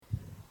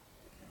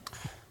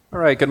All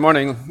right, good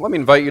morning. Let me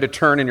invite you to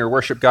turn in your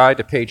worship guide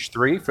to page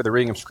 3 for the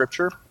reading of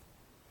Scripture.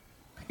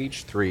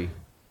 Page 3.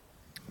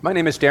 My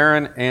name is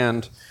Darin,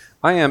 and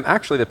I am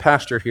actually the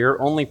pastor here,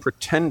 only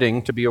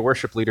pretending to be a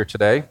worship leader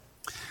today.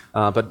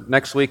 But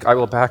next week I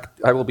will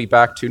be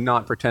back to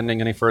not pretending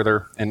any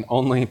further and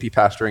only be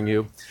pastoring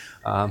you.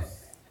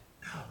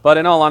 But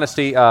in all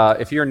honesty,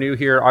 if you're new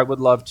here, I would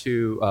love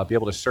to be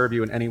able to serve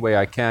you in any way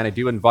I can. I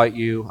do invite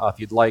you, if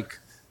you'd like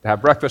to have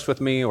breakfast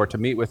with me or to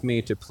meet with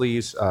me, to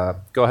please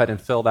go ahead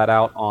and fill that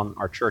out on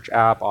our church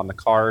app, on the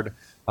card,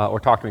 or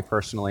talk to me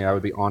personally. I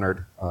would be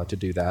honored to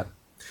do that.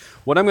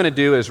 What I'm going to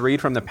do is read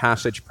from the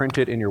passage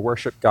printed in your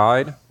worship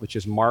guide, which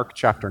is Mark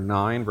chapter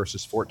 9,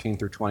 verses 14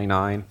 through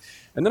 29.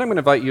 And then I'm going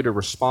to invite you to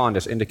respond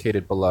as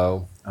indicated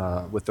below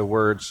with the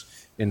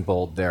words in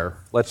bold there.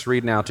 Let's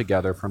read now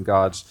together from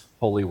God's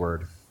holy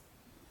word.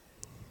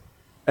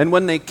 And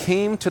when they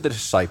came to the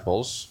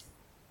disciples,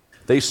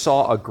 they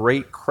saw a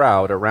great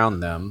crowd around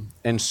them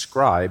and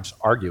scribes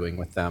arguing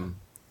with them.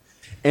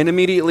 And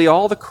immediately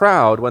all the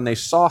crowd, when they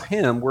saw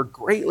him, were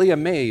greatly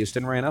amazed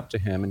and ran up to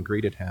him and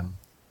greeted him.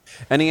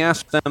 And he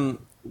asked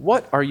them,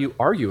 "What are you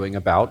arguing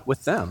about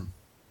with them?"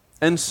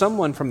 And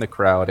someone from the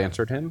crowd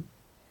answered him,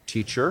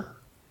 "Teacher,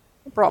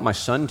 I brought my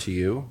son to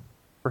you,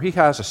 for he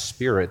has a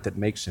spirit that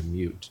makes him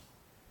mute.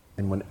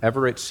 And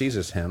whenever it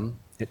seizes him,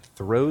 it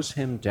throws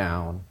him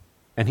down,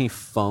 and he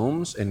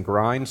foams and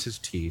grinds his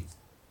teeth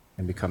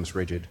and becomes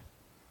rigid.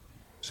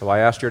 So I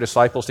asked your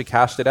disciples to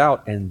cast it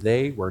out, and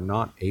they were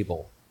not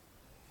able."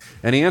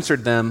 And he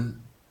answered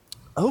them,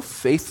 "O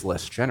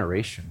faithless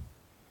generation,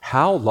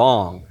 how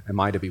long am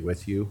I to be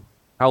with you?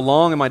 How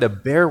long am I to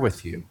bear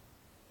with you?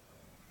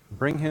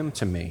 Bring him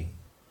to me."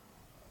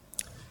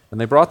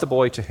 And they brought the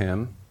boy to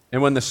him,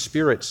 and when the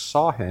spirit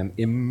saw him,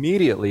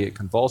 immediately it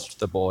convulsed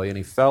the boy, and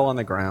he fell on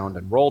the ground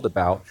and rolled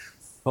about,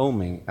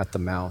 foaming at the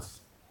mouth.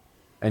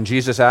 And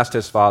Jesus asked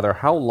his father,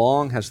 "How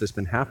long has this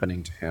been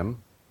happening to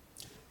him?"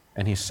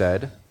 And he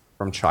said,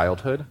 "From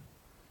childhood.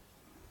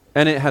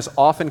 And it has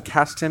often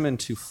cast him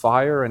into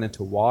fire and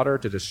into water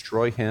to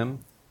destroy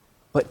him.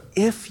 But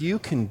if you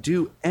can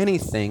do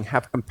anything,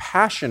 have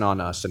compassion on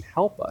us and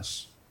help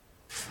us."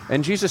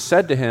 And Jesus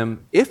said to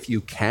him, "If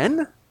you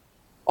can,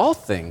 all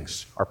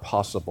things are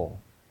possible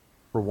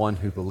for one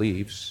who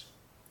believes."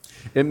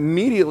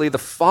 Immediately the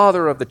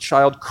father of the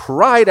child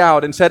cried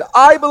out and said,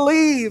 "I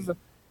believe.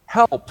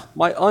 Help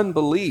my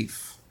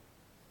unbelief."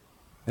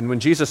 And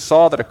when Jesus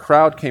saw that a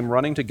crowd came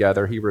running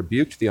together, he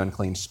rebuked the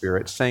unclean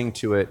spirit, saying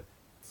to it,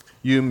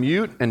 "You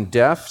mute and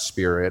deaf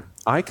spirit,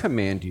 I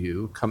command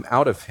you, come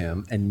out of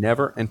him and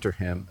never enter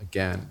him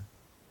again."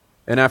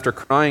 And after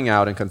crying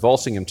out and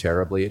convulsing him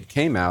terribly, it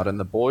came out, and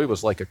the boy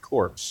was like a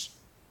corpse,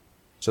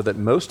 so that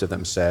most of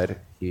them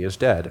said, "He is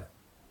dead."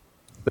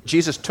 But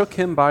Jesus took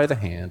him by the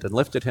hand and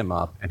lifted him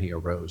up, and he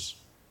arose.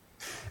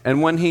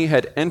 And when he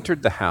had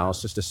entered the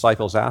house, his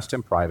disciples asked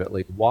him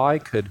privately, "Why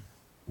could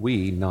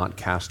we not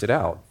cast it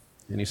out?"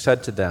 And he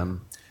said to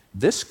them,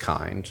 "This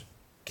kind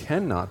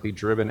cannot be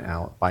driven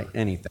out by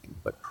anything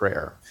but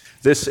prayer."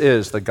 This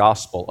is the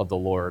gospel of the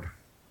Lord.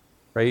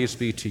 Praise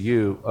be to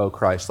you, O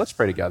Christ. Let's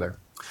pray together.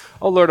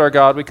 Oh Lord our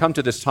God, we come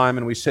to this time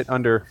and we sit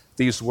under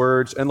these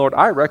words. And Lord,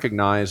 I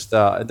recognize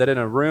that in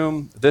a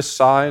room this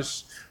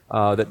size,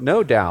 there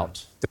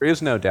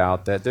is no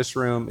doubt that this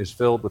room is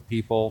filled with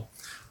people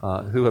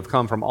who have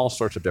come from all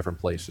sorts of different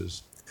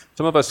places.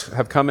 Some of us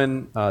have come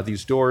in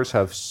these doors,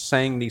 have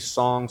sang these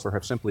songs, or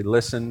have simply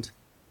listened,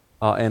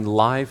 and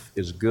life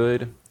is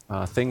good.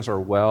 Things are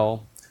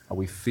well.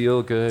 We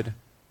feel good.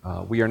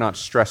 We are not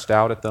stressed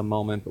out at the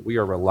moment, but we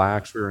are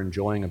relaxed. We are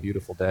enjoying a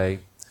beautiful day.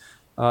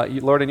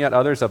 Lord, and yet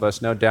others of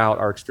us, no doubt,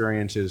 our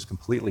experience is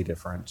completely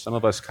different. Some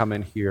of us come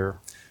in here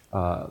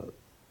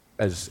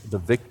as the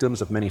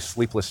victims of many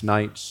sleepless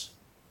nights,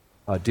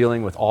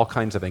 dealing with all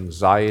kinds of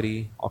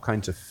anxiety, all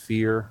kinds of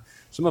fear.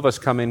 Some of us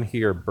come in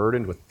here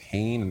burdened with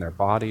pain in their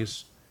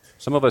bodies.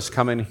 Some of us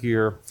come in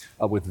here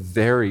with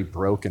very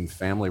broken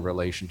family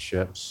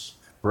relationships,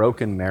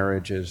 broken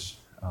marriages.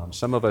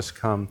 Some of us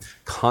come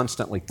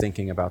constantly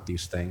thinking about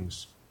these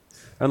things.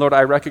 And Lord,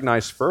 I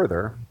recognize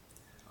further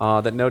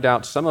that no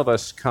doubt some of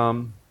us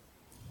come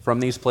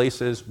from these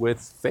places with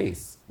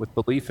faith, with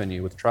belief in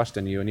you, with trust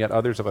in you, and yet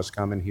others of us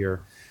come in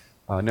here,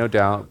 no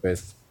doubt,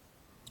 with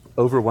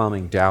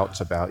overwhelming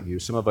doubts about you.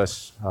 Some of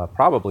us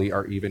probably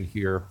are even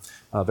here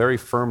very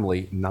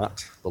firmly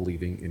not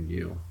believing in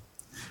you.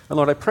 And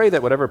Lord, I pray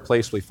that whatever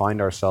place we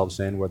find ourselves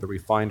in, whether we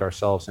find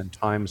ourselves in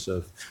times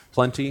of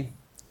plenty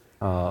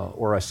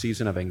or a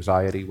season of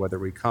anxiety, whether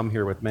we come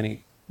here with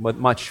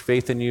much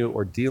faith in you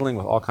or dealing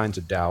with all kinds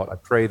of doubt, I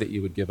pray that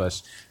you would give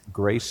us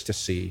grace to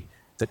see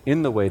that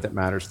in the way that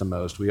matters the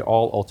most, we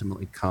all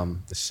ultimately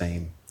come the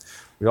same.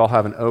 We all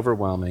have an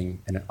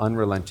overwhelming and an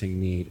unrelenting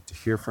need to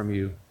hear from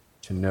you,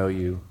 to know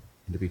you,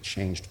 and to be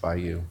changed by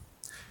you.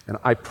 And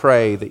I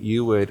pray that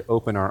you would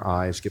open our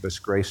eyes, give us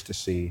grace to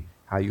see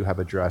how you have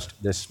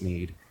addressed this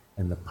need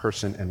in the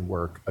person and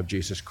work of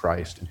Jesus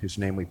Christ, in whose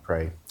name we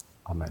pray.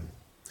 Amen.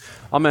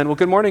 Amen. Well,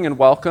 good morning and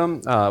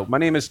welcome. My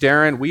name is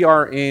Darin. We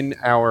are in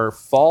our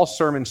fall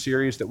sermon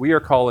series that we are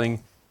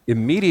calling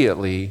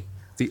immediately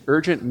the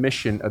urgent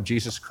mission of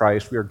Jesus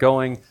Christ. We are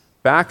going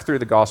back through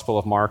the Gospel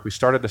of Mark. We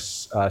started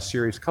this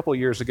series a couple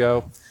years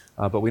ago,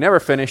 but we never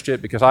finished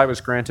it because I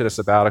was granted a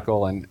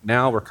sabbatical, and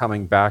now we're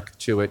coming back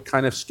to it,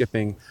 kind of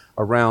skipping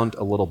around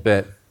a little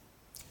bit.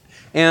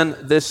 And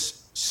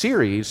this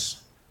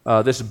series,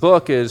 this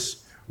book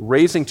is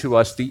raising to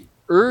us the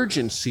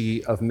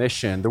urgency of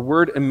mission. The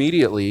word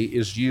immediately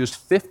is used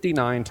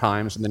 59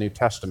 times in the New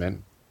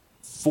Testament.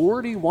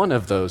 41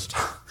 of those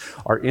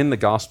are in the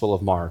Gospel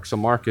of Mark. So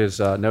Mark is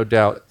no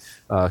doubt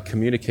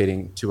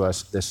communicating to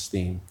us this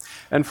theme.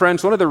 And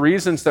friends, one of the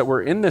reasons that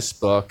we're in this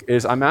book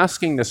is I'm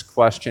asking this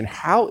question: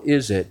 how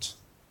is it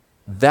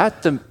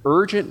that the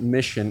urgent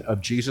mission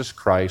of Jesus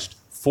Christ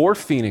for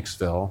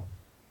Phoenixville,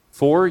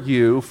 for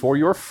you, for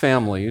your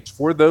families,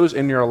 for those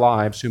in your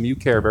lives whom you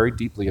care very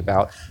deeply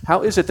about,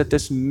 how is it that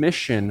this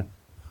mission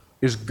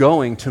is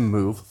going to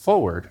move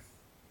forward?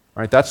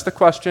 Right, that's the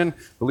question.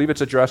 I believe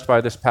it's addressed by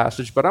this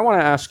passage, but I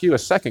want to ask you a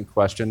second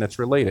question that's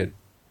related.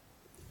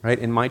 Right,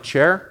 in my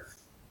chair,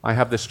 I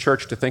have this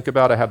church to think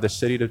about, I have this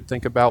city to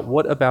think about.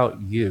 What about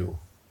you?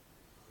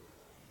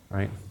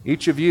 Right?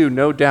 Each of you,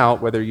 no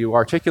doubt, whether you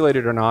articulate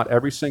it or not,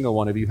 every single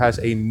one of you has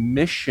a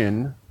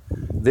mission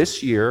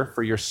this year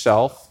for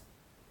yourself,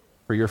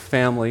 for your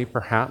family,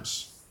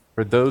 perhaps,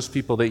 for those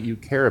people that you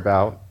care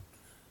about.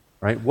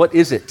 Right? What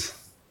is it?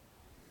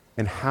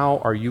 And how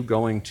are you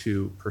going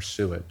to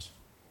pursue it?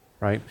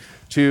 Right?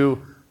 To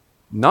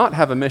not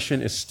have a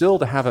mission is still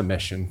to have a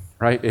mission,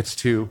 right? It's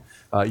to,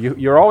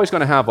 you're always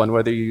going to have one,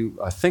 whether you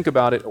think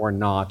about it or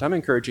not. I'm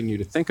encouraging you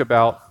to think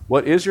about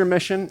what is your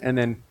mission, and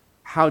then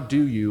how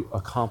do you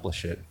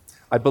accomplish it?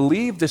 I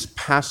believe this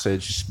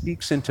passage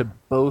speaks into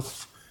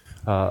both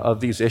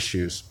of these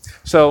issues.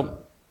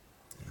 So,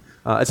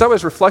 as I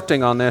was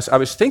reflecting on this, I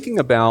was thinking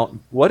about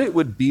what it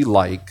would be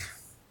like,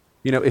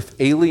 if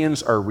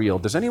aliens are real.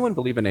 Does anyone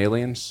believe in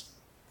aliens?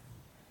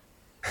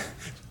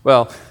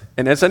 Well,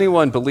 and has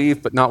anyone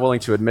believed but not willing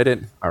to admit it?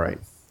 All right.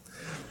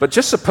 But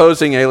just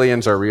supposing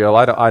aliens are real,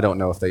 I don't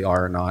know if they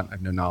are or not. I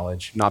have no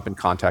knowledge. Not been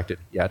contacted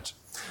yet.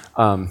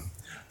 But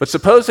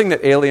supposing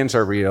that aliens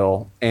are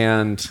real,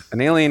 and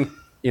an alien,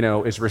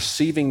 is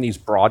receiving these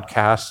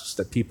broadcasts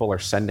that people are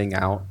sending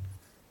out,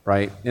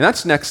 right? And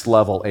that's next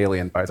level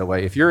alien, by the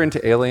way. If you're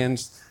into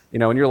aliens,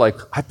 and you're like,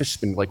 I've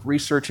just been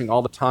researching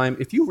all the time.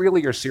 If you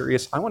really are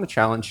serious, I want to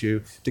challenge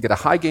you to get a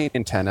high gain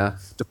antenna,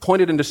 to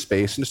point it into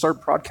space, and to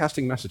start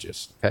broadcasting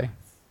messages. Okay,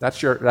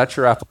 that's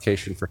your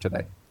application for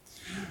today.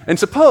 And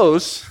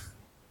suppose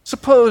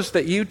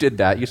that you did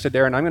that. You said,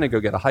 Darin, I'm going to go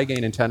get a high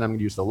gain antenna. I'm going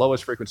to use the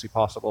lowest frequency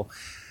possible,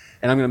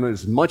 and I'm going to move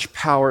as much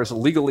power as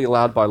legally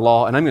allowed by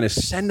law, and I'm going to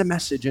send a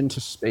message into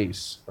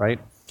space, right?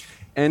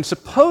 And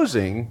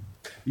supposing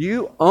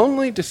you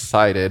only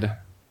decided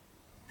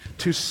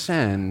to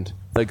send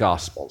the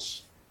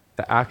Gospels,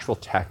 the actual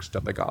text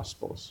of the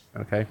Gospels,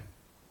 okay?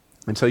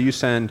 And so you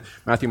send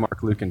Matthew,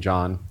 Mark, Luke, and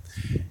John,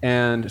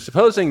 and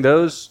supposing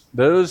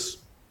those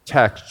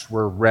texts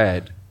were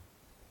read,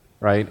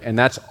 right, and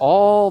that's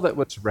all that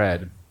was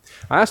read,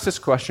 I asked this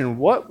question: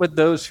 what would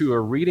those who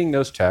are reading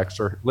those texts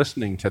or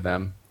listening to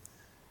them,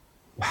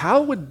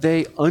 how would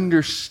they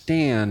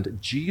understand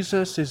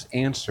Jesus'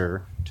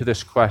 answer to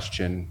this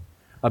question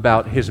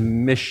about his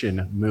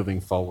mission moving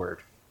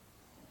forward?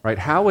 Right?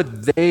 How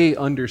would they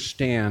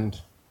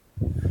understand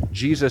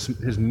Jesus,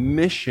 his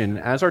mission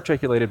as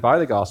articulated by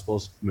the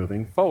Gospels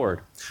moving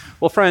forward?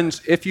 Well,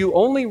 friends, if you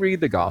only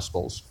read the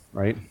Gospels,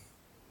 right,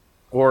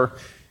 or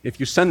if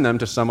you send them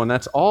to someone,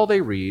 that's all they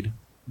read,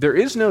 there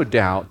is no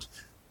doubt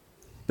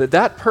that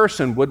that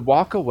person would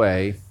walk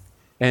away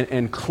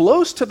and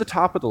close to the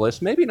top of the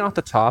list, maybe not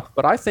the top,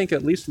 but I think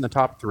at least in the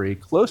top 3,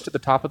 close to the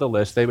top of the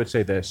list, they would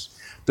say this: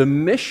 the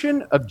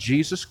mission of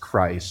Jesus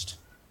Christ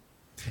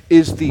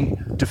is the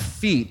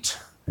defeat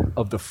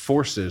of the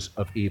forces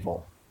of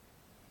evil.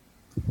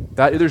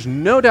 That, there's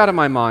no doubt in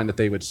my mind that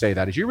they would say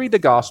that. As you read the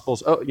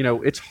Gospels,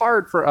 it's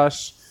hard for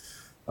us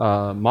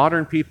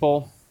modern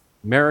people,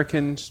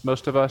 Americans,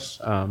 most of us,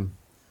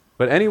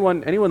 but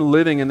anyone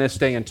living in this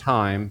day and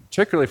time,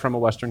 particularly from a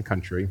Western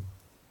country,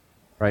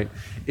 right?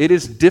 It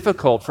is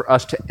difficult for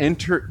us to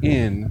enter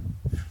in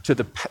to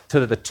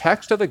the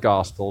text of the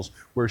Gospels,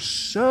 where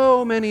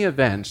so many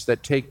events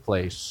that take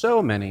place,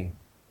 so many,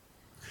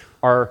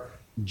 are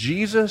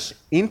Jesus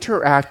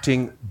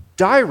interacting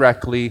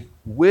directly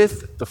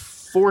with the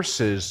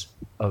forces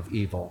of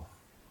evil.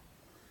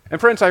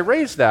 And friends, I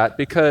raise that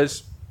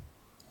because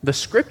the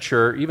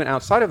Scripture, even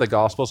outside of the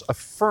Gospels,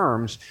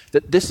 affirms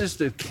that this is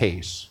the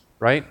case,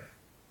 right?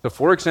 So,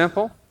 for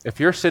example, if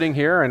you're sitting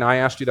here and I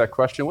asked you that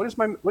question, what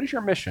is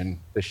your mission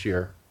this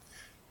year,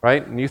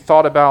 right? And you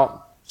thought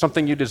about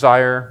something you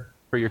desire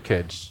for your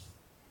kids,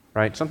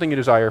 right? Something you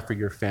desire for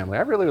your family.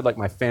 I really would like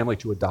my family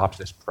to adopt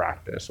this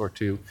practice or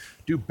to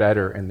do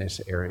better in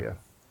this area,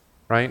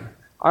 right?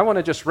 I want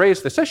to just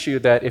raise this issue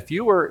that if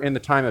you were in the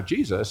time of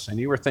Jesus and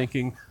you were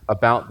thinking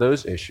about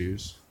those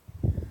issues,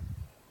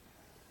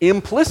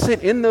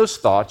 implicit in those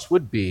thoughts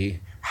would be,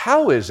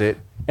 how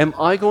am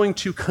I going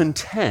to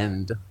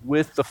contend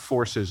with the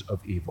forces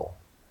of evil?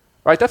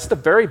 Right? That's the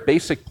very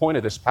basic point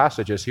of this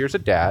passage is here's a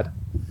dad,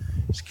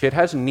 his kid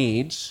has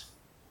needs,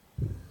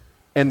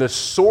 and the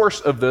source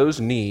of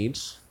those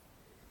needs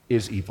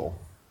is evil.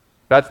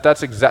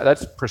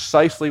 That's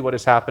precisely what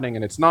is happening,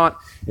 and it's not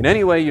in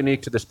any way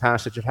unique to this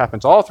passage. It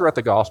happens all throughout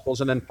the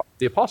Gospels, and then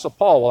the Apostle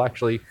Paul will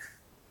actually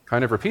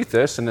kind of repeat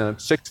this in the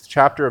 6th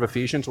chapter of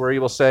Ephesians, where he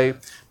will say,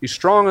 "Be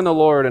strong in the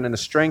Lord and in the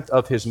strength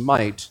of his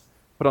might.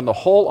 Put on the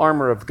whole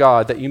armor of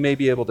God, that you may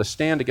be able to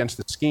stand against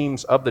the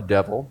schemes of the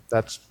devil."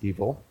 That's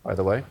evil, by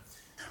the way.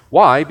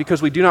 Why?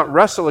 Because we do not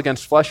wrestle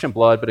against flesh and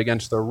blood, but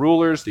against the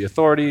rulers, the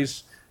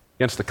authorities,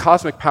 against the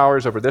cosmic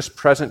powers over this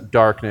present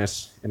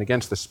darkness, and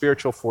against the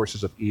spiritual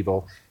forces of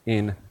evil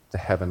in the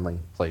heavenly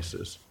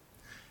places.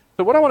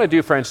 So what I want to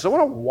do, friends, is I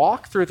want to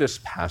walk through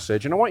this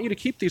passage, and I want you to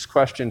keep these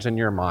questions in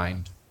your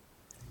mind.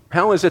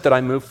 How is it that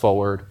I move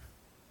forward?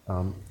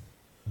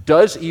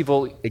 Does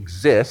evil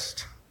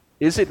exist?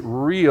 Is it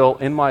real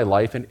in my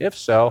life? And if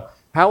so,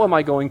 how am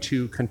I going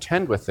to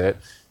contend with it?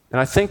 And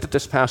I think that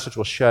this passage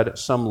will shed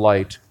some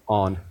light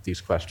on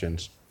these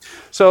questions.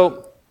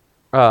 So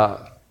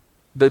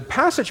the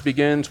passage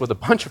begins with a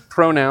bunch of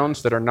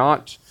pronouns that are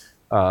not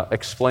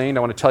explained.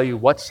 I want to tell you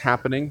what's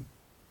happening.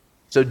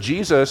 So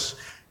Jesus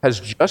has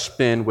just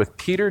been with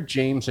Peter,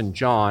 James, and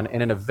John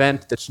in an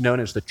event that's known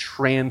as the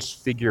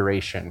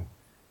Transfiguration.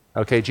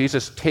 Okay,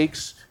 Jesus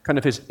takes kind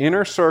of his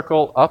inner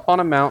circle up on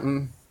a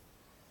mountain,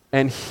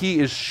 and he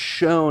is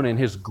shown in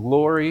his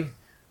glory,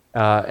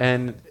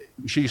 and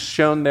she's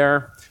shown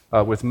there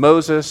with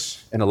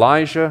Moses and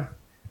Elijah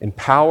in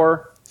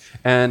power.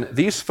 And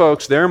these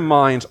folks, their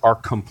minds are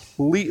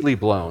completely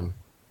blown,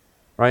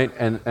 right?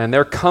 And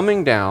they're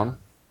coming down,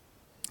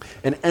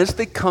 and as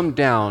they come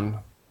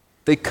down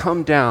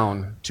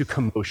to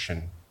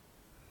commotion,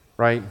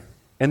 right?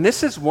 And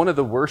this is one of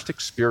the worst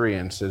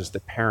experiences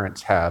that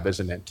parents have,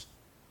 isn't it?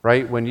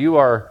 Right? When you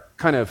are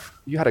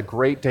you had a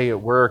great day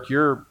at work,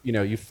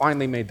 you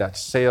finally made that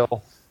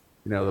sale,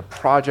 the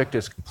project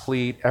is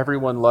complete,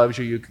 everyone loves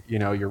you,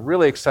 you're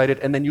really excited,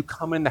 and then you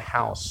come in the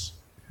house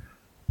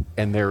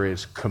and there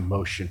is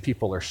commotion.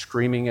 People are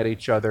screaming at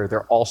each other,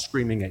 they're all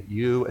screaming at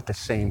you at the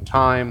same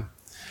time.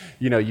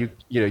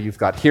 You've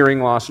got hearing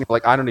loss, and you're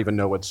like, I don't even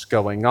know what's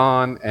going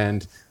on,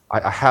 and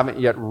I haven't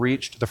yet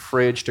reached the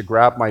fridge to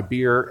grab my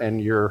beer,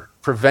 and you're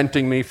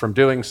preventing me from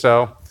doing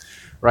so.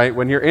 Right?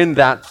 When you're in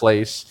that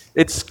place,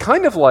 it's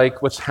kind of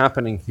like what's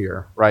happening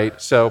here,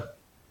 right? So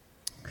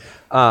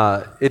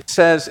it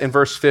says in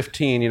verse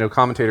 15,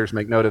 commentators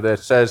make note of it, it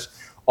says,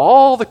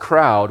 all the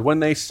crowd, when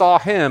they saw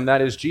him,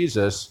 that is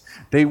Jesus,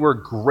 they were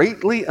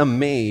greatly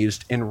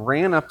amazed and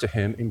ran up to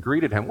him and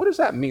greeted him. What does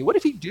that mean? What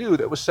did he do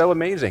that was so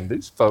amazing?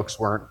 These folks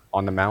weren't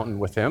on the mountain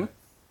with him,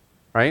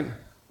 right?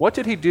 What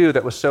did he do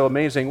that was so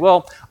amazing?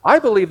 Well, I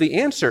believe the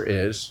answer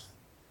is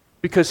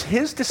because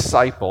his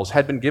disciples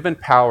had been given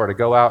power to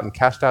go out and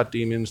cast out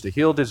demons, to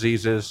heal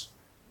diseases,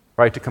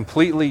 right, to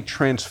completely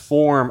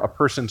transform a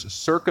person's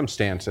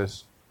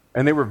circumstances.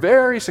 And they were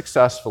very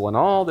successful in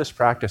all this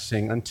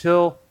practicing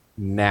until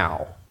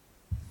now,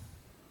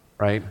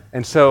 right?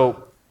 And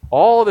so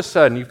all of a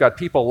sudden, you've got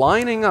people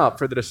lining up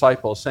for the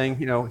disciples saying,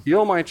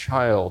 heal my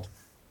child,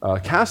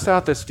 cast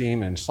out this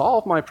demon,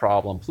 solve my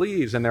problem,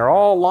 please. And they're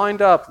all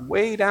lined up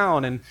way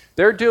down, and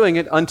they're doing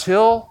it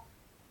until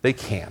they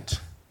can't.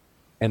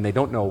 And they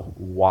don't know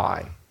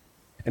why.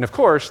 And of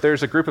course,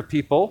 there's a group of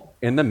people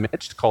in the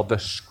midst called the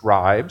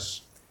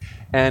scribes,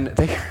 and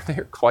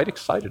they're quite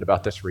excited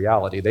about this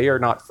reality. They are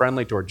not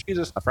friendly toward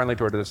Jesus, not friendly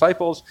toward the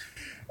disciples,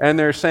 and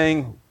they're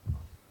saying,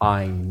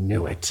 I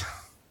knew it.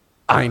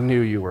 I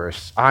knew you were a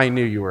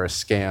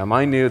scam.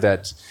 I knew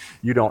that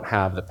you don't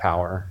have the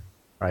power,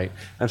 right?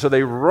 And so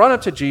they run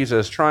up to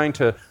Jesus trying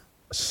to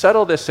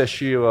settle this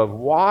issue of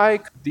why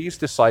could these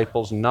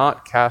disciples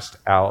not cast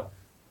out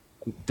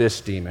this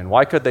demon?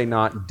 Why could they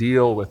not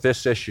deal with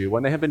this issue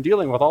when they have been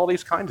dealing with all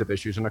these kinds of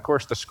issues? And of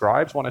course, the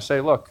scribes want to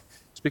say, look,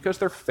 it's because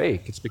they're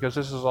fake. It's because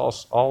this is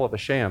all of a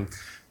sham.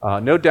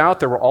 No doubt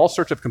there were all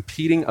sorts of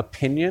competing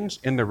opinions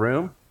in the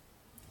room,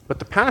 but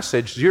the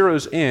passage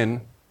zeroes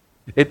in,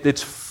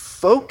 its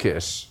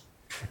focus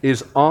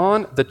is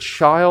on the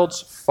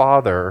child's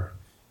father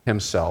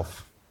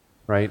himself,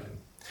 right?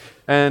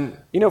 And,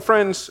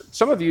 friends,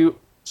 some of you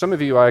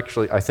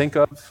I think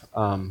of,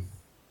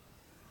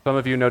 some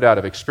of you, no doubt,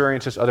 have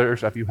experienced this.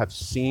 Others of you have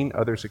seen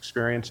others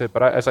experience it.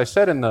 But as I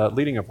said in the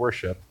leading of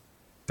worship,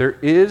 there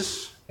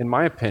is, in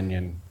my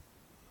opinion,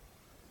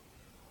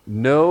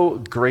 no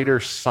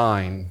greater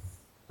sign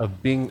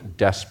of being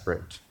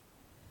desperate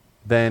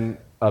than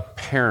a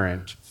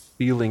parent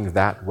feeling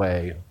that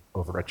way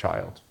over a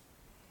child.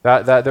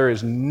 That there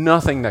is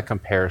nothing that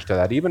compares to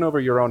that, even over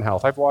your own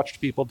health. I've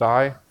watched people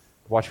die.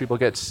 I've watched people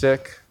get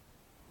sick.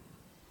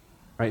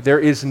 Right? There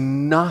is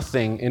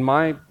nothing in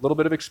my little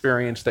bit of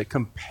experience that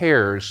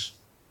compares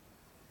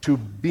to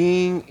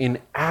being in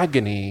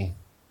agony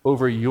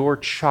over your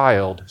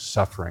child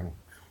suffering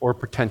or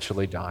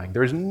potentially dying.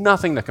 There is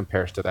nothing that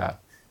compares to that,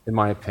 in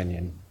my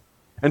opinion.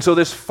 And so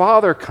this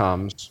father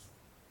comes,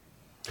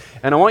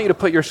 and I want you to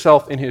put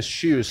yourself in his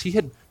shoes. He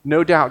had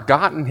no doubt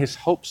gotten his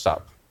hopes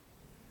up.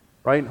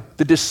 right?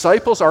 The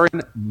disciples are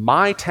in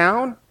my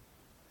town,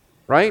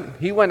 right?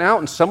 He went out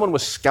and someone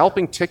was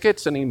scalping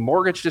tickets and he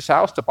mortgaged his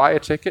house to buy a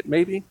ticket,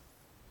 maybe,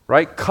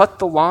 right? Cut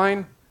the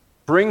line,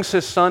 brings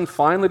his son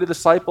finally to the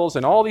disciples,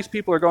 and all these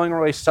people are going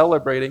away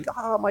celebrating.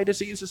 My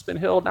disease has been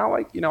healed. Now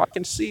I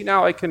can see.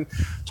 Now I can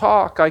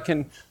talk. I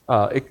can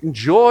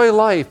enjoy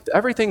life.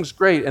 Everything's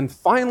great. And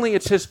finally,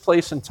 it's his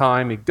place and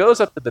time. He goes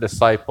up to the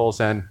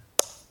disciples, and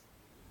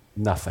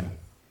nothing.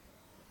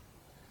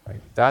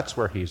 Right? That's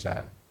where he's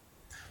at.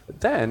 But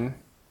then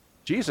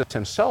Jesus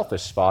himself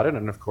is spotted,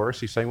 and of course,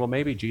 he's saying, well,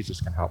 maybe Jesus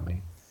can help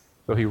me.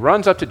 So he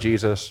runs up to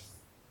Jesus,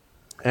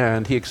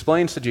 and he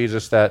explains to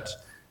Jesus that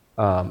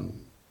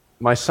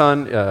my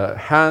son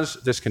has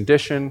this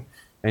condition,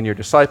 and your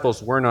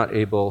disciples were not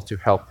able to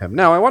help him.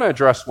 Now, I want to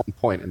address one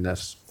point in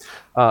this.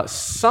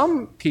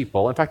 Some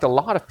people, in fact, a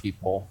lot of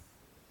people,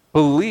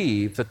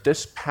 believe that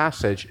this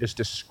passage is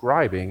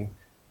describing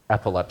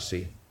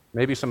epilepsy.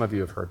 Maybe some of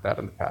you have heard that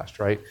in the past,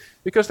 right?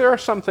 Because there are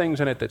some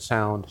things in it that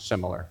sound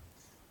similar,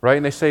 right?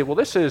 And they say, well,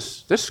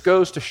 this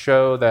goes to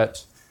show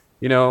that,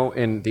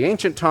 in the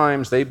ancient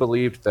times, they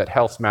believed that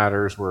health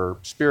matters were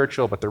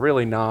spiritual, but they're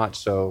really not,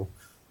 so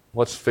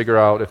let's figure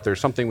out if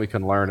there's something we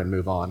can learn and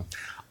move on.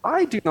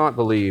 I do not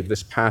believe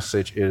this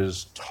passage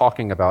is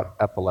talking about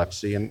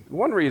epilepsy. And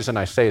one reason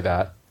I say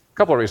that, a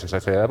couple of reasons I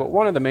say that, but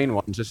one of the main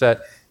ones is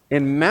that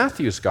in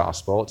Matthew's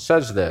gospel, it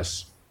says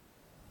this.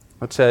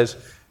 It says,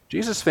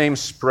 Jesus' fame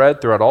spread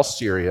throughout all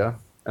Syria,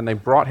 and they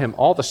brought him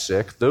all the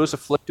sick, those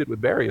afflicted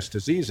with various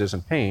diseases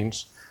and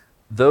pains,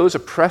 those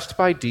oppressed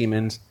by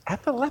demons,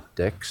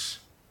 epileptics,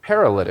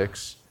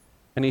 paralytics,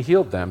 and he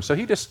healed them. So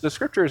the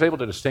scripture is able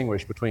to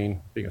distinguish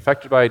between being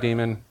affected by a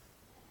demon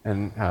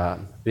and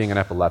being an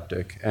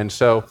epileptic. And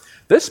so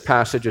this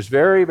passage is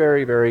very,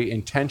 very, very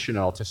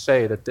intentional to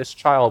say that this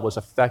child was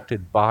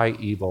affected by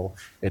evil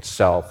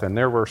itself. And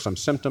there were some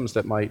symptoms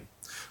that might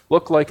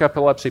look like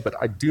epilepsy, but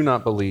I do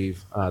not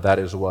believe that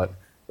is what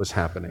was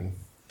happening.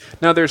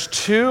 Now, there's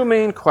two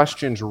main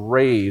questions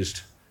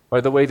raised by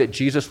the way that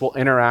Jesus will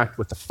interact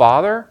with the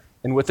Father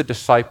and with the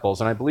disciples.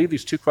 And I believe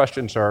these two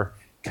questions are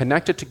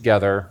connected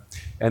together,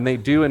 and they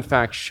do, in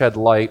fact, shed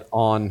light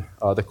on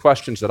the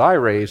questions that I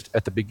raised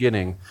at the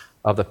beginning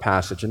of the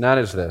passage, and that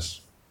is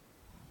this.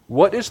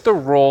 What is the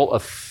role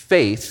of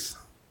faith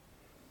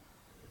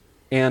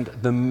and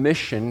the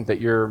mission that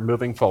you're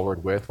moving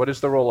forward with? What is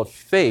the role of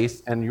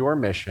faith and your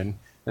mission?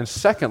 And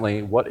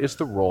secondly, what is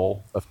the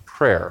role of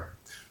prayer?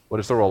 What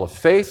is the role of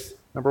faith,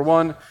 number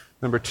one?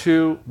 Number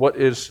two, what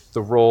is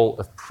the role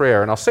of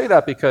prayer? And I'll say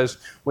that because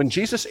when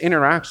Jesus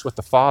interacts with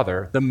the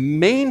Father, the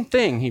main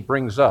thing he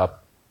brings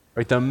up,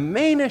 right, the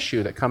main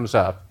issue that comes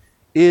up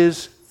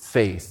is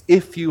faith.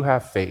 If you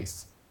have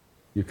faith,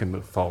 you can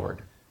move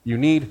forward. You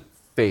need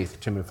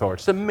faith to move forward.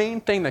 It's the main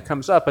thing that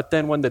comes up, but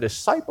then when the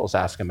disciples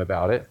ask him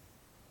about it,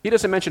 he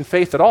doesn't mention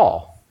faith at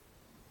all.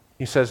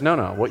 He says, no,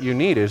 what you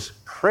need is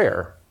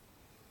prayer.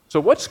 So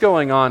what's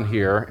going on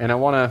here? And I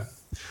want to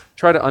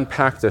try to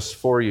unpack this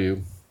for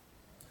you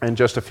in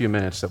just a few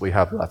minutes that we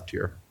have left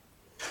here.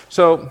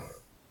 So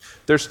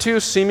there's two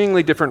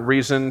seemingly different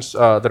reasons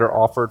that are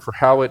offered for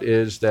how it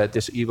is that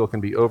this evil can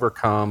be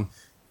overcome,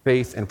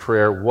 faith and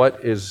prayer.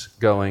 What is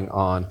going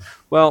on?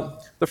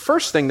 Well, the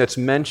first thing that's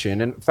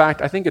mentioned, in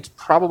fact, I think it's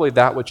probably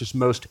that which is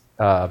most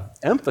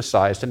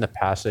emphasized in the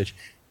passage,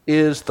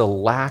 is the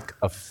lack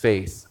of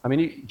faith. I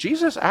mean,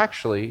 Jesus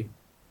actually,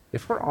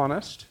 if we're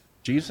honest,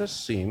 Jesus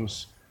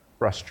seems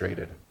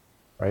frustrated,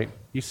 right?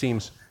 He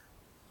seems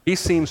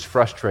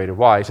frustrated.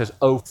 Why? He says,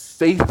 "Oh,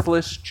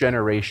 faithless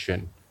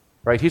generation,"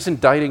 right? He's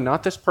indicting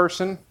not this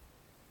person,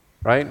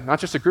 right? Not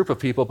just a group of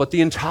people, but the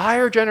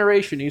entire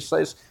generation. He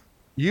says,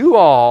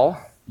 y'all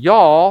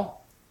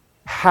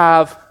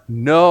have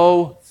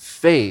no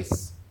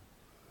faith.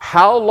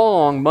 How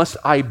long must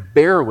I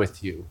bear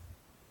with you?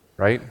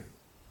 Right?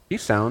 He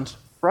sounds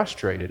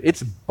frustrated.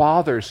 It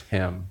bothers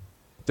him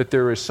that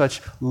there is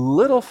such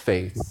little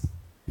faith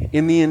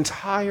in the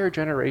entire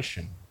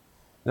generation.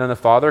 And then the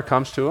Father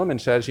comes to him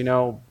and says,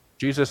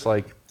 Jesus,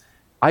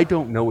 I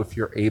don't know if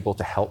you're able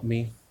to help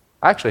me.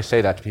 I actually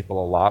say that to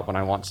people a lot when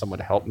I want someone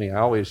to help me. I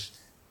always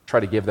try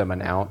to give them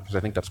an out because I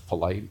think that's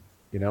polite.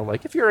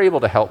 If you're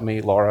able to help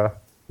me, Laura,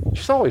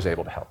 she's always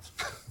able to help.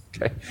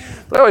 Okay?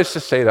 But I always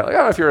just say that. I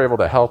don't know if you're able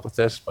to help with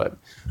this, but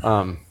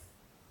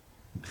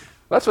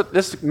that's what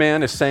this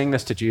man is saying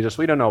this to Jesus.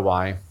 We don't know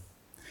why.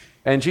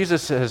 And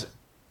Jesus says,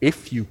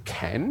 if you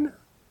can.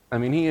 I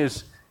mean, he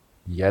is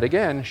yet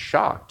again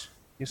shocked.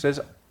 He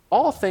says,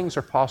 all things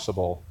are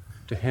possible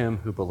to him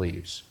who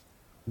believes.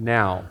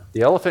 Now,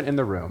 the elephant in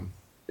the room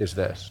is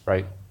this,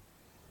 right?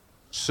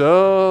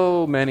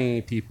 So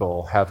many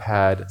people have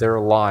had their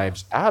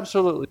lives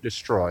absolutely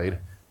destroyed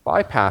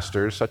by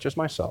pastors such as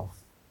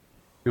myself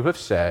who have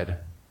said,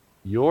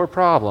 your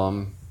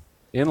problem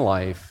in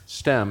life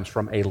stems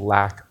from a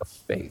lack of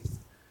faith.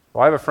 So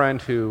I have a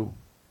friend who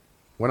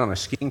went on a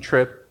skiing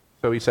trip,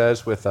 so he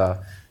says, with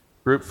a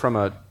group from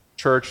a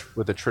church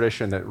with a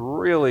tradition that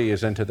really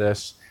is into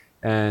this.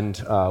 And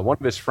one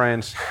of his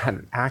friends had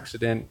an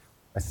accident.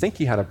 I think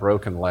he had a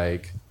broken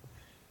leg.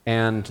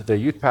 And the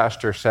youth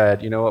pastor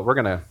said, you know what, we're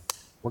gonna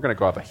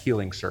go have a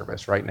healing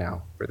service right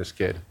now for this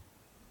kid.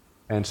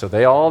 And so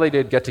they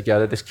did get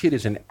together. This kid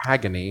is in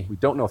agony. We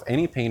don't know if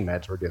any pain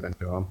meds were given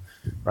to him,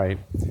 right?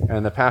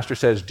 And the pastor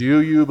says,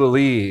 do you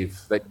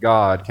believe that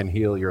God can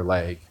heal your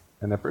leg?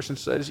 And the person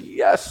says,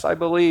 yes, I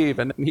believe.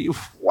 And then he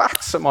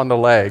whacks him on the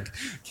leg.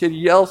 Kid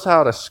yells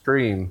out a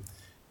scream,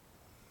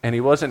 and he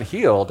wasn't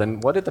healed.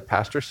 And what did the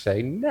pastor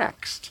say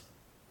next?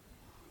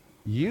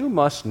 You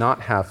must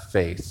not have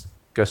faith.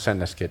 Go send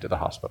this kid to the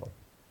hospital,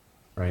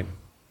 right?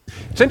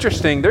 It's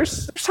interesting.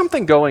 There's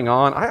something going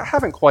on. I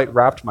haven't quite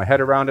wrapped my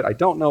head around it. I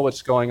don't know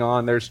what's going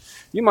on.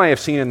 You might have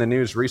seen in the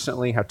news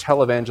recently how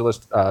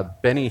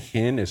televangelist Benny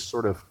Hinn is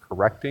sort of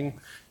correcting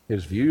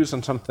his views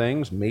on some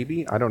things,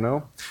 maybe. I don't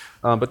know.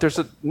 But there's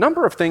a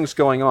number of things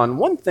going on.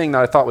 One thing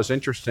that I thought was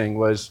interesting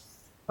was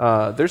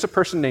there's a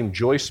person named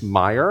Joyce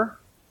Meyer,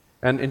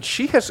 and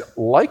she has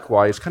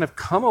likewise kind of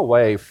come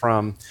away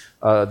from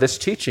this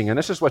teaching. And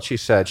this is what she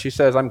said. She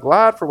says, I'm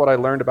glad for what I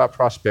learned about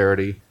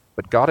prosperity,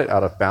 but got it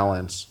out of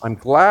balance. I'm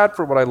glad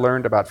for what I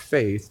learned about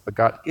faith, but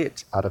got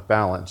it out of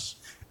balance.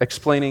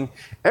 Explaining,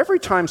 every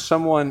time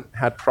someone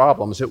had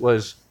problems, it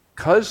was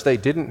because they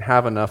didn't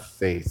have enough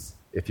faith.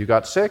 If you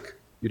got sick,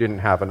 you didn't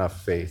have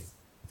enough faith.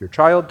 If your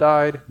child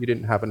died, you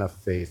didn't have enough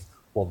faith.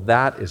 Well,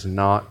 that is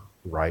not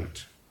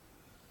right.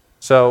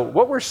 So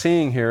what we're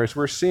seeing here is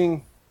we're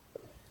seeing,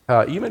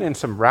 even in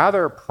some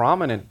rather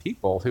prominent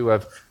people who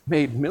have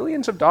made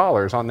millions of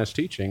dollars on this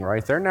teaching,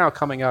 right? They're now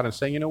coming out and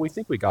saying, we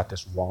think we got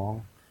this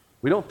wrong.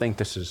 We don't think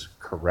this is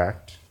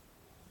correct,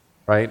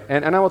 right?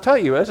 And I will tell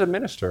you, as a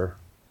minister,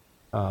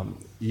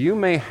 you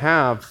may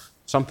have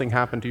something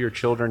happen to your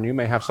children, you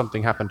may have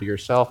something happen to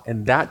yourself,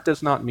 and that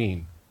does not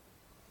mean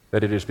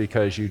that it is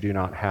because you do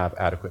not have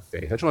adequate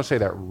faith. I just want to say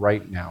that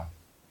right now,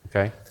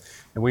 okay?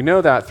 And we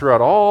know that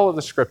throughout all of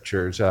the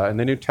scriptures. In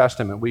the New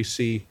Testament, we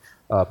see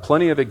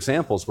plenty of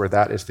examples where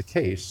that is the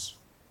case.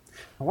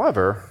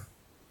 However,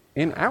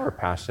 in our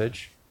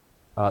passage,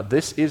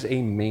 this is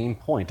a main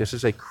point. This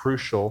is a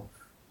crucial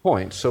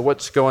point. So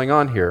what's going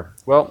on here?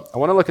 Well, I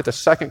want to look at the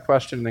second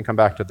question and then come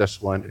back to this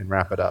one and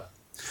wrap it up.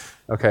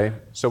 Okay,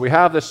 so we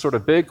have this sort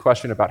of big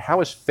question about how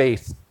is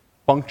faith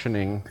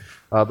functioning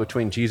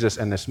between Jesus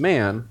and this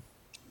man.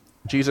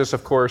 Jesus,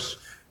 of course,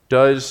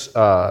 does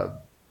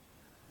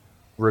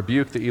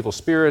rebuke the evil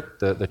spirit,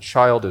 the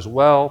child as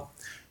well,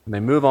 and they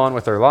move on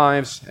with their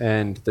lives,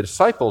 and the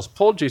disciples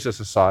pull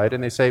Jesus aside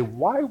and they say,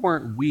 why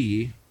weren't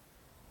we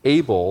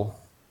able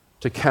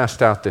to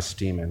cast out this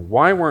demon?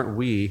 Why weren't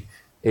we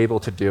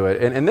able to do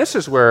it? And this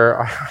is where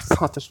I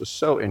thought this was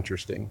so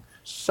interesting,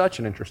 such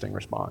an interesting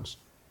response.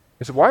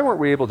 He said, why weren't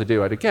we able to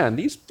do it? Again,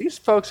 these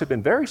folks had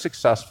been very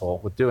successful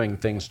with doing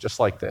things just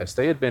like this.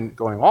 They had been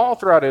going all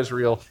throughout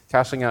Israel,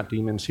 casting out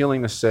demons,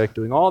 healing the sick,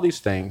 doing all these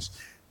things.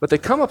 But they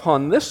come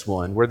upon this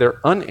one where they're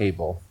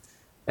unable.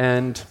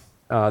 And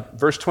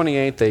verse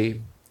 28,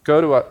 they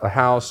go to a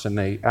house and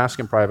they ask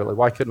him privately,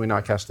 why couldn't we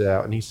not cast it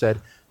out? And he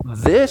said,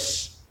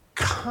 this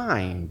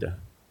kind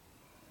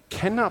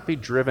cannot be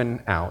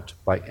driven out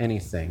by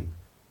anything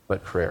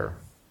but prayer.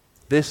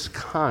 This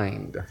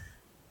kind,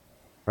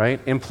 right?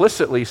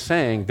 Implicitly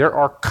saying there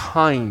are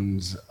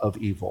kinds of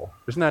evil.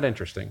 Isn't that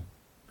interesting?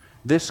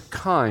 This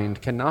kind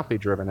cannot be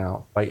driven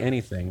out by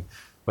anything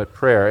but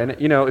prayer. And,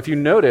 if you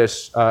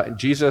notice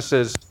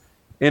Jesus'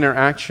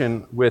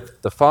 interaction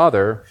with the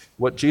Father,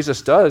 what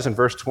Jesus does in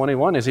verse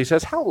 21 is he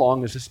says, how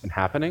long has this been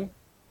happening?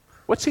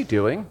 What's he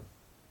doing?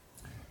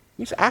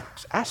 He's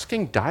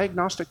asking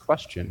diagnostic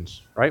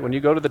questions, right? When you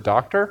go to the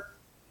doctor,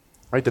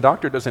 right, the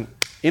doctor doesn't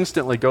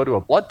instantly go to a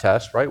blood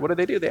test, right? What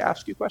do? They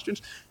ask you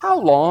questions. How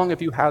long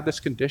have you had this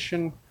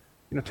condition?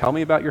 Tell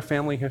me about your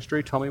family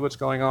history. Tell me what's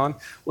going on.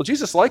 Well,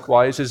 Jesus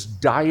likewise is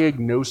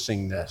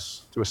diagnosing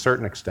this to a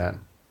certain extent,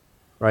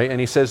 right? And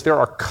he says there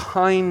are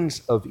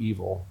kinds of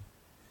evil.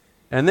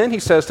 And then he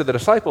says to the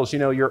disciples,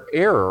 your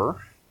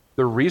error,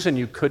 the reason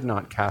you could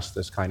not cast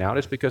this kind out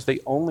is because they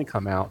only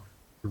come out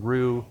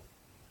through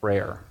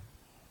prayer.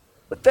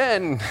 But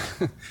then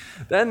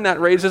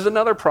that raises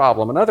another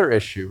problem, another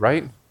issue,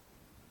 right?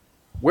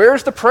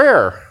 Where's the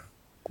prayer?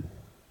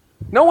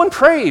 No one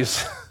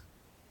prays,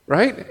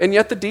 right? And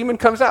yet the demon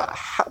comes out.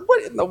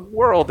 What in the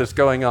world is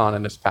going on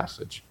in this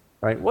passage,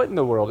 right? What in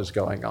the world is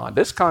going on?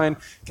 This kind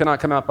cannot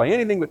come out by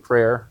anything but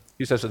prayer.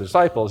 He says to the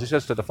disciples, he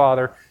says to the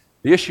Father,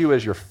 the issue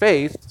is your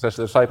faith. He says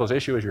to the disciples, the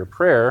issue is your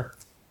prayer.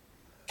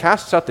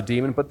 Casts out the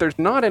demon, but there's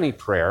not any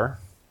prayer,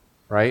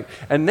 right?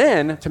 And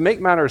then, to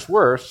make matters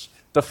worse,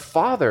 the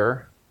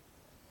Father's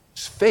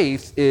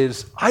faith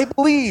is, I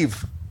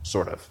believe,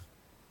 sort of.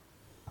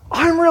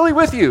 I'm really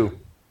with you,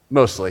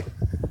 mostly,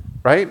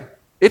 right?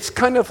 It's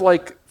kind of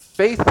like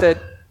faith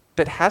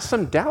that has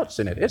some doubts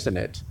in it, isn't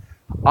it?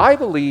 I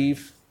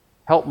believe,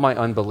 help my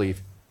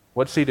unbelief.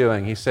 What's he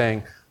doing? He's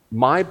saying,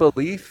 my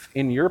belief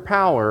in your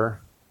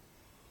power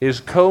is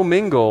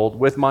commingled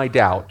with my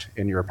doubt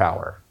in your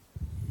power.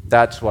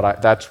 That's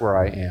where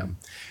I am.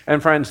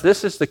 And friends,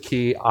 this is the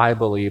key, I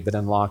believe, that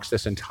unlocks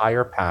this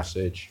entire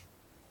passage,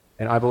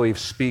 and I believe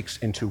speaks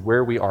into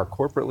where we are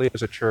corporately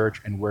as a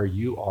church and where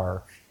you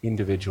are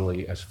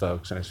individually as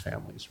folks and as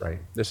families, right?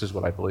 This is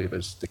what I believe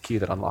is the key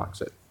that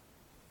unlocks it.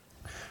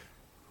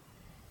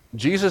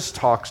 Jesus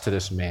talks to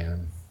this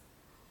man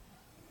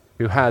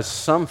who has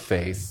some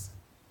faith,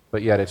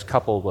 but yet it's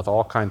coupled with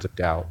all kinds of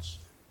doubts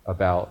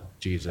about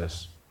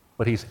Jesus,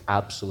 but he's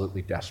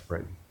absolutely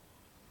desperate,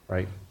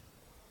 right?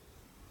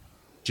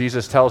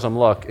 Jesus tells him,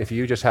 look, if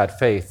you just had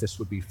faith, this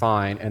would be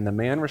fine. And the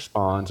man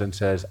responds and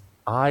says,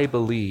 I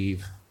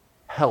believe,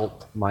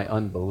 help my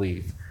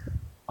unbelief.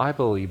 I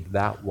believe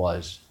that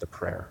was the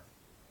prayer.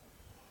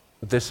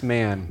 This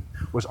man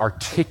was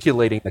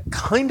articulating the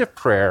kind of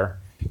prayer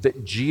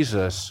that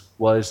Jesus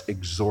was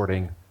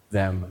exhorting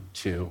them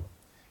to.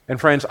 And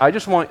friends, I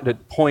just want to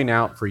point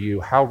out for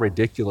you how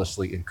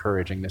ridiculously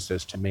encouraging this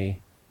is to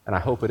me, and I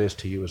hope it is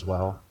to you as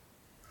well.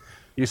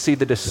 You see,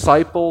 the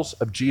disciples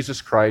of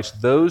Jesus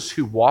Christ, those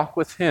who walk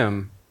with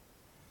him,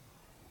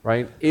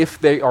 right, if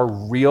they are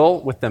real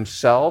with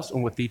themselves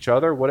and with each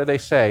other, what do they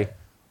say?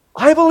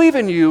 I believe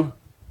in you,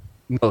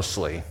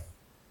 mostly.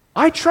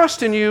 I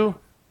trust in you,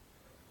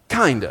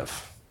 kind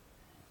of.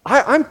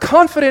 I'm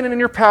confident in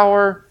your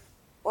power,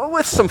 well,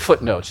 with some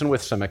footnotes and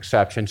with some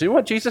exceptions. You know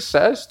what Jesus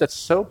says that's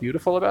so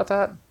beautiful about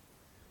that?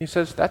 He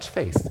says, that's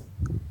faith.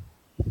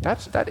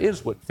 That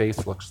is what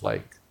faith looks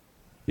like.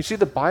 You see,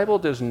 the Bible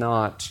does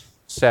not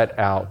set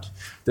out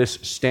this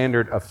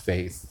standard of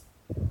faith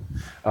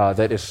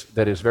that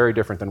is very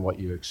different than what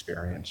you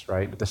experience,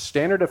 right? The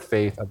standard of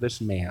faith of this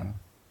man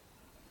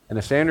and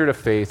the standard of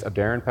faith of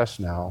Darin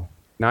Pesnell,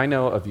 and I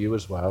know of you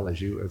as well,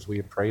 as we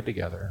have prayed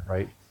together,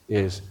 right,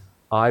 is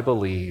I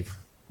believe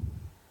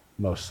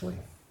mostly.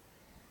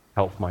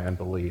 Help my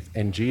unbelief.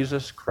 And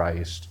Jesus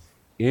Christ,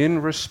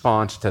 in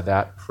response to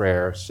that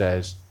prayer,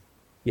 says,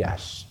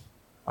 yes,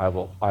 I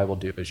will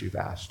do as you've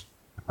asked.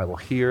 I will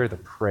hear the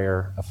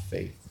prayer of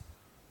faith.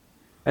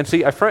 And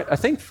see, I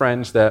think,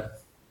 friends, that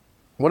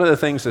one of the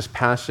things this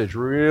passage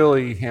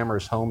really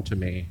hammers home to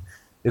me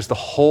is the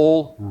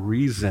whole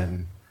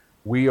reason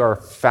we are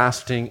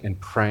fasting and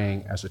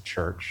praying as a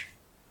church.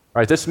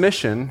 Right, this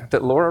mission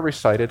that Laura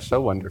recited so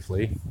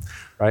wonderfully,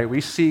 right?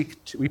 We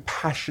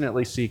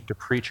passionately seek to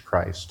preach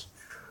Christ,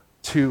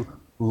 to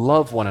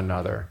love one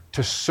another,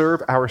 to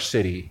serve our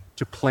city,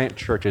 to plant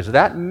churches.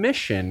 That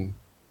mission,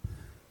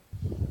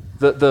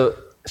 the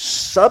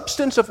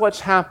substance of what's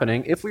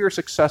happening, if we are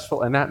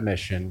successful in that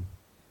mission,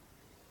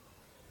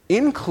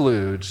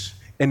 includes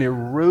an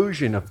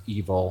erosion of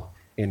evil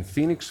in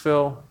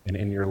Phoenixville and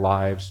in your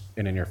lives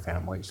and in your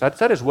families.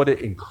 That is what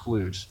it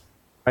includes.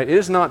 Right? It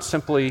is not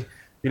simply,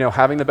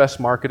 having the best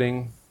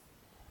marketing,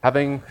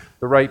 having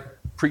the right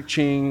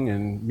preaching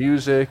and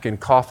music and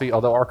coffee,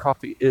 although our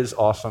coffee is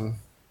awesome,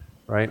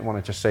 right? I want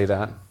to just say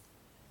that.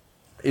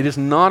 It is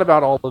not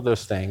about all of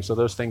those things, so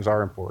those things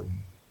are important.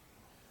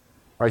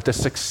 Right? The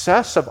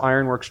success of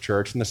Ironworks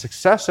Church and the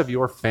success of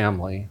your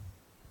family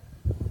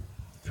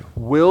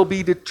will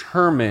be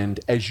determined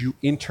as you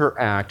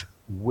interact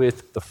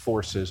with the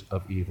forces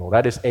of evil.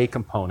 That is a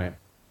component.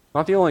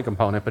 Not the only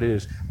component, but it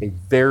is a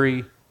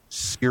very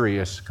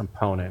serious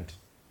component.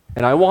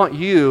 And I want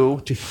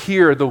you to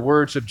hear the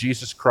words of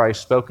Jesus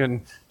Christ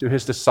spoken to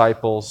his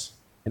disciples,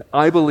 and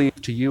I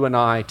believe to you and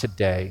I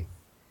today.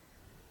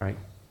 Right?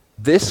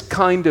 This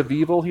kind of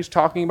evil he's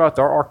talking about,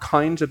 there are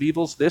kinds of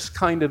evils. This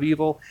kind of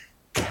evil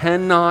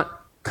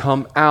cannot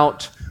come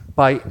out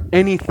by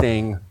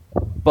anything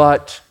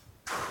but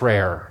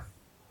prayer.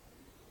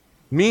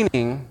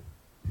 Meaning,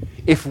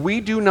 if we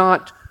do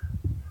not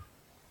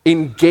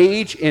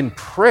engage in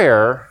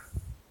prayer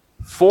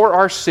for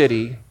our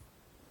city,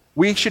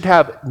 we should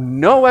have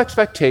no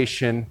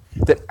expectation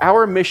that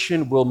our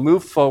mission will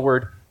move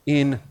forward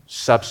in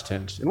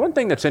substance. And one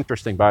thing that's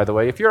interesting, by the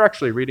way, if you're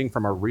actually reading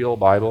from a real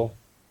Bible,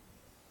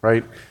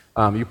 right,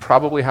 you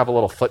probably have a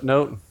little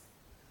footnote.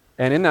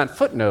 And in that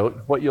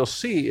footnote, what you'll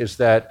see is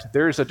that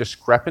there's a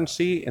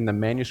discrepancy in the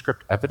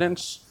manuscript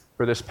evidence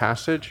for this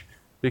passage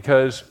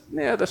because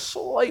the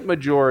slight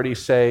majority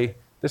say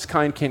this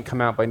kind can't come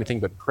out by anything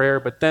but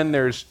prayer, but then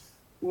there's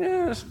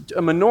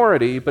a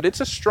minority, but it's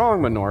a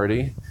strong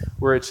minority,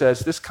 where it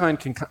says this kind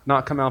can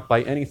not come out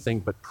by anything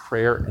but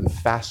prayer and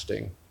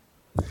fasting.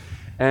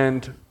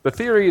 And the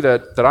theory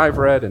that I've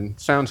read and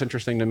sounds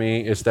interesting to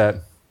me is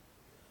that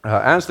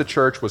as the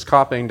church was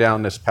copying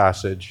down this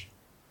passage,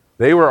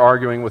 they were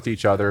arguing with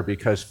each other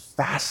because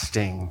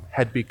fasting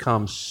had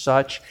become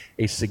such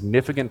a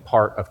significant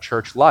part of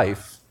church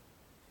life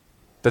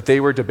that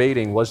they were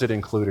debating, was it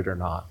included or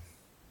not?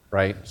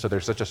 Right? So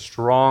there's such a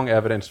strong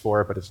evidence for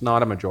it, but it's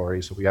not a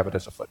majority, so we have it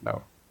as a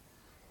footnote.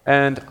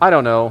 And I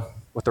don't know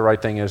what the right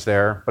thing is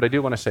there, but I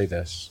do want to say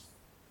this.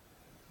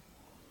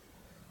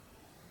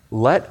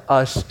 Let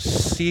us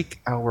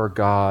seek our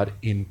God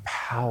in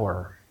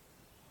power.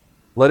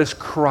 Let us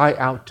cry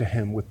out to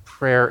him with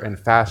prayer and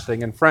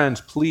fasting. And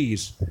friends,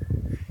 please,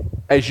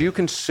 as you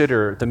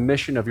consider the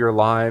mission of your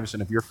lives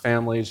and of your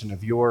families and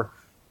of your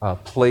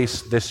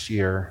place this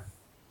year,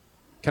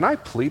 can I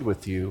plead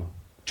with you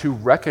to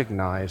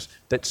recognize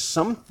that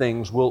some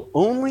things will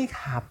only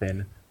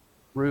happen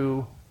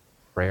through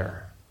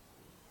prayer.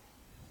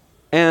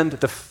 And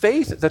the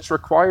faith that's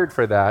required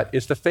for that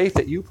is the faith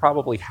that you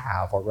probably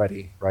have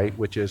already, right?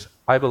 Which is,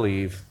 I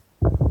believe,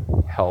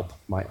 help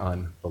my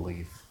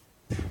unbelief.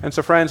 And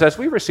so, friends, as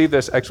we receive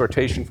this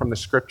exhortation from the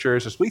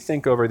Scriptures, as we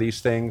think over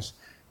these things,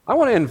 I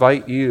want to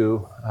invite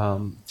you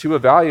to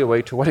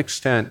evaluate to what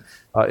extent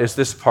is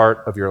this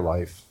part of your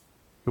life?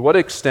 To what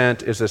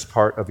extent is this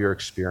part of your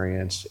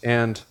experience?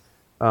 And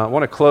I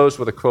want to close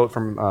with a quote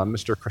from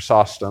Mr.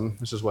 Chrysostom.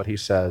 This is what he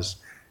says.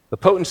 The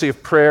potency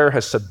of prayer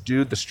has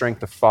subdued the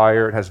strength of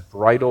fire. It has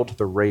bridled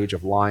the rage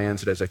of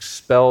lions. It has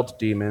expelled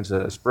demons.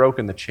 It has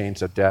broken the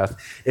chains of death.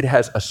 It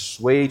has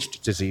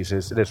assuaged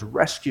diseases. It has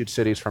rescued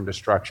cities from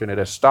destruction. It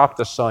has stopped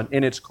the sun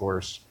in its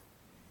course.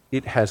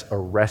 It has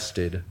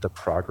arrested the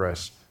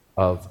progress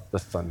of the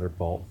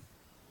thunderbolt.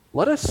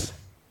 Let us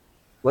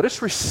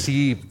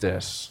receive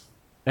this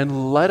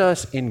and let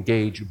us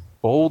engage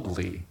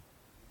boldly,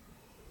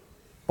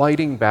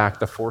 fighting back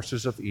the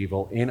forces of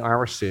evil in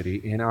our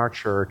city, in our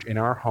church, in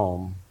our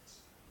home,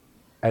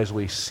 as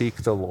we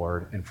seek the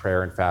Lord in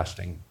prayer and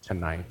fasting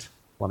tonight.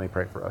 Let me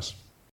pray for us.